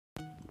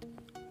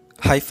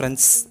Hi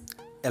friends,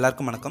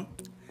 எல்லாருக்கும் வணக்கம்.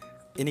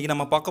 இன்றைக்கி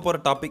நம்ம பார்க்க போகிற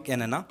டாபிக்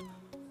என்னென்னா,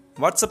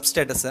 வாட்ஸ்அப்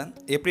ஸ்டேட்டஸை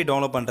எப்படி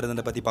டவுன்லோட்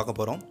பண்ணுறதுன்ற பற்றி பார்க்க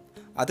போகிறோம்.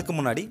 அதுக்கு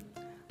முன்னாடி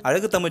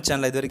அழகு தமிழ்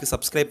சேனலை இது வரைக்கும்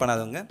சப்ஸ்கிரைப்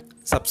பண்ணாதவங்க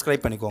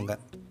சப்ஸ்கிரைப் பண்ணிக்கோங்க.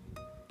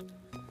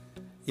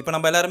 இப்போ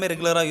நம்ம எல்லாருமே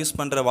ரெகுலராக யூஸ்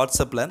பண்ணுற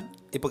வாட்ஸ்அப்பில்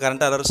இப்போ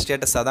கரண்ட்டாக எல்லோரும்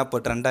ஸ்டேட்டஸ் அதான்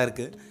இப்போ ட்ரெண்டாக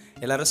இருக்குது.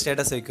 எல்லோரும்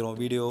ஸ்டேட்டஸ் வைக்கிறோம்,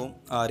 வீடியோ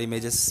ஆர்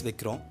இமேஜஸ்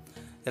வைக்கிறோம்.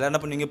 எல்லோரும் என்ன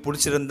பண்ணுவீங்க,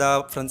 பிடிச்சிருந்தா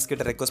ஃப்ரெண்ட்ஸ்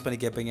கிட்ட ரெக்வஸ்ட் பண்ணி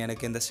கேட்பீங்க,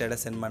 எனக்கு இந்த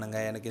ஸ்டேட்டஸ் சென்ட்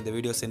பண்ணுங்கள், எனக்கு இந்த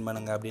வீடியோ சென்ட்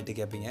பண்ணுங்கள் அப்படின்ட்டு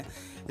கேட்பீங்க.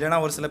 இல்லைனா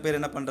ஒரு சில பேர்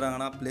என்ன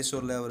பண்ணுறாங்கன்னா, ப்ளே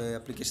ஸ்டோரில் ஒரு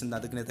அப்ளிகேஷன்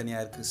அதுக்குன்னு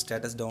தனியாக இருக்குது,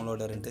 ஸ்டேட்டஸ்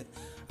டவுன்லோடர்ன்ட்டு.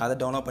 அதை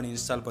டவுன்லோட் பண்ணி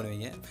இன்ஸ்டால்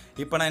பண்ணுவீங்க.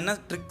 இப்போ நான் என்ன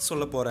ட்ரிக்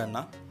சொல்ல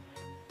போகிறேன்னா,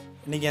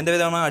 நீங்கள் எந்த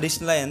விதமான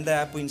அடிஷ்னலாக எந்த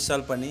ஆப்பும்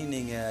இன்ஸ்டால் பண்ணி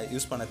நீங்கள்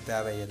யூஸ் பண்ண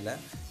தேவையில்லை.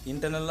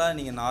 இன்டர்னலாக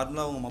நீங்கள்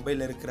நார்மலாக உங்கள்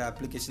மொபைலில் இருக்கிற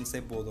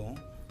அப்ளிகேஷன்ஸே போதும்.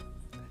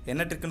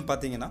 என்ன ட்ரிக்குன்னு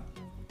பார்த்தீங்கன்னா,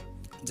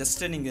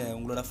 ஜஸ்ட்டு நீங்கள்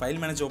உங்களோட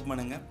ஃபைல் மேனேஜர் ஓப்பன்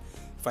பண்ணுங்கள்.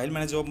 ஃபைல்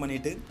மேனேஜர் ஓப்பன்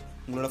பண்ணிவிட்டு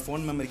உங்களோட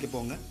ஃபோன் மெமரிக்கு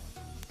போங்க.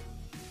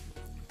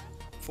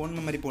 ஃபோன்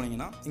மெமரி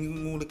போனீங்கன்னா இங்கே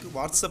உங்களுக்கு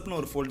வாட்ஸ்அப்னு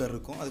ஒரு ஃபோல்டர்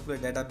இருக்கும். அதுக்குள்ளே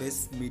டேட்டா பேஸ்,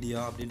 மீடியா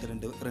அப்படின்ட்டு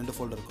ரெண்டு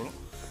ஃபோல்டர் இருக்கும்.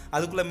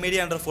 அதுக்குள்ளே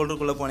மீடியான்ற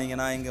ஃபோல்டருக்குள்ளே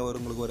போனீங்கன்னா இங்கே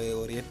உங்களுக்கு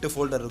ஒரு 8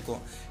 ஃபோல்டர்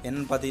இருக்கும்.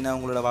 என்னென்னு பார்த்தீங்கன்னா,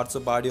 உங்களோட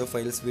WhatsApp audio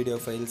files, video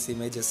files,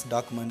 images,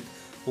 document,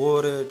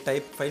 ஒவ்வொரு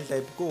ஃபைல்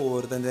டைப்புக்கும்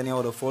ஒவ்வொரு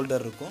தனித்தனியாக ஒரு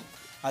ஃபோல்டர் இருக்கும்.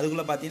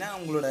 அதுக்குள்ளே பார்த்தீங்கன்னா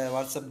உங்களோட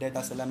வாட்ஸ்அப்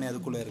டேட்டாஸ் எல்லாமே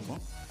அதுக்குள்ளே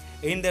இருக்கும்.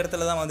 இந்த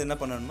இடத்துல தான் வந்து என்ன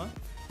பண்ணணும்னா,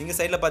 நீங்கள்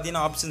சைடில்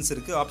பார்த்தீங்கன்னா ஆப்ஷன்ஸ்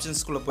இருக்குது.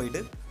 ஆப்ஷன்ஸ்குள்ளே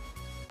போயிட்டு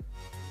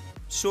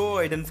ஷோ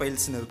ஐடன்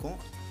ஃபைல்ஸ்னு இருக்கும்,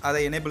 அதை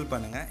எனேபிள்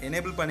பண்ணுங்கள்.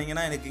 எனேபிள்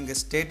பண்ணிங்கன்னா எனக்கு இங்கே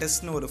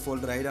ஸ்டேட்டஸ்னு ஒரு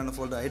ஃபோல்டர்,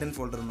 ஐடன்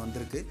ஃபோல்டர்னு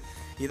வந்திருக்கு.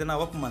 இதை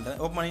நான் ஓப்பன் பண்ணுறேன்.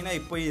 ஓப்பன் பண்ணிங்கன்னா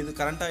இப்போ இது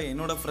கரண்ட்டாக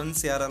என்னோடய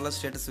ஃப்ரெண்ட்ஸ் யாரெல்லாம்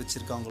ஸ்டேட்டஸ்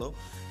வச்சுருக்காங்களோ,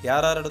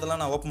 யார்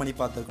இடத்துல நான் ஓப்பன் பண்ணி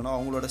பார்த்துருக்கணும்,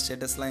 அவங்களோட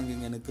ஸ்டேட்டஸ்லாம்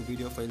இங்கே எனக்கு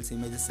வீடியோ ஃபைல்ஸ்,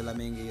 இமேஜஸ்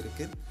எல்லாமே இங்கே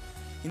இருக்குது.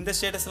 இந்த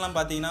ஸ்டேட்டஸ்லாம்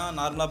பார்த்தீங்கன்னா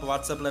நார்மலாக இப்போ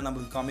வாட்ஸ்அப்பில்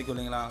நம்மளுக்கு காமிக்கும்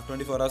இல்லைங்களா,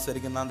 24 hours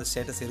வரைக்கும் தான் அந்த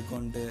ஸ்டேட்டஸ்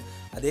இருக்கும்ன்ட்டு.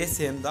 அதே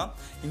சேம் தான்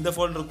இந்த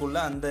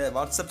ஃபோல்டருக்குள்ளே அந்த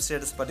வாட்ஸ்அப்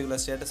ஸ்டேட்டஸ்,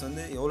 பர்டிகுலர் ஸ்டேட்டஸ்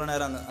வந்து எவ்வளோ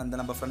நேரம் அந்த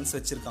நம்ம ஃப்ரெண்ட்ஸ்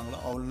வச்சுருக்காங்களோ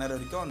அவ்வளோ நேரம்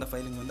வரைக்கும் அந்த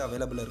ஃபைலிங் வந்து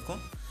அவைலபிள்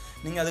இருக்கும்.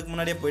 நீங்கள் அதுக்கு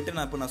முன்னாடியே போய்ட்டு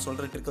நான்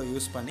சொல்கிற ட்ரிக்கை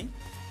யூஸ் பண்ணி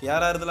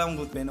யாரெல்லாம்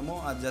உங்களுக்கு வேணுமோ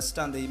அது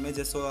ஜஸ்ட் அந்த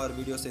இமேஜஸோ ஆர்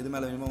வீடியோஸ் எது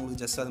மேலே வேணுமோ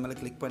உங்களுக்கு ஜஸ்ட் அது மேலே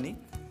கிளிக் பண்ணி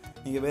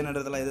நீங்கள்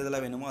வேணுன்றதெல்லாம்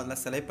எதெல்லாம் வேணுமோ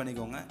அதெல்லாம் செலக்ட்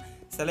பண்ணிக்கோங்க.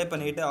 செலக்ட்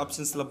பண்ணிவிட்டு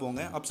ஆப்ஷன்ஸில்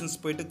போங்க.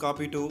 ஆப்ஷன்ஸ் போய்ட்டு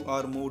copy to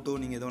R move to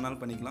நீங்கள் எது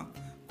வேணாலும் பண்ணிக்கலாம்.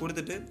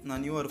 கொடுத்துட்டு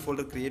நான் நியூ ஒரு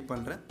ஃபோல்டர் க்ரியேட்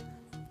பண்ணுறேன்.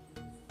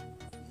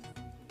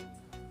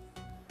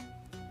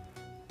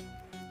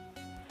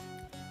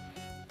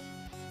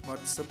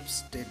 வாட்ஸ்அப்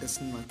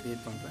ஸ்டேட்டஸ்ன்னு நான்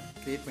க்ரியேட் பண்ணுறேன்.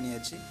 க்ரியேட்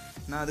பண்ணியாச்சு.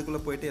 நான்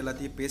அதுக்குள்ளே போய்ட்டு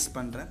எல்லாத்தையும் பேஸ்ட்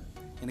பண்ணுறேன்.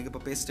 எனக்கு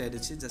இப்போ பேஸ்ட்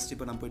ஆகிடுச்சு. ஜஸ்ட்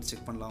இப்போ நான் போய்ட்டு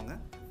செக் பண்ணலாங்க.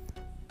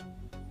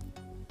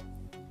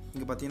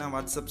 இங்கே பார்த்தீங்கன்னா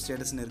வாட்ஸ்அப்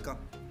ஸ்டேட்டஸ்ன்னு இருக்கா,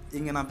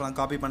 இங்கே நான்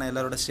காப்பி பண்ண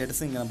எல்லாரோட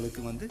ஸ்டேட்டஸும் இங்கே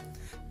நம்மளுக்கு வந்து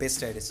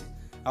பேஸ்ட் ஆகிடுச்சு.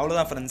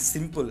 அவ்வளோதான் ஃப்ரெண்ட்ஸ்,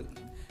 சிம்பிள்.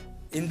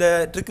 இந்த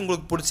ட்ரிக்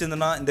உங்களுக்கு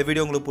பிடிச்சிருந்தனா, இந்த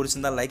வீடியோ உங்களுக்கு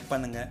பிடிச்சிருந்தா லைக்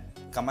பண்ணுங்கள்,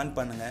 கமெண்ட்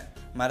பண்ணுங்கள்,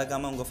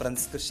 மறக்காமல் உங்கள்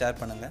ஃப்ரெண்ட்ஸ்க்கு ஷேர்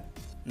பண்ணுங்கள்.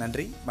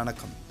 நன்றி,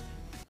 வணக்கம்.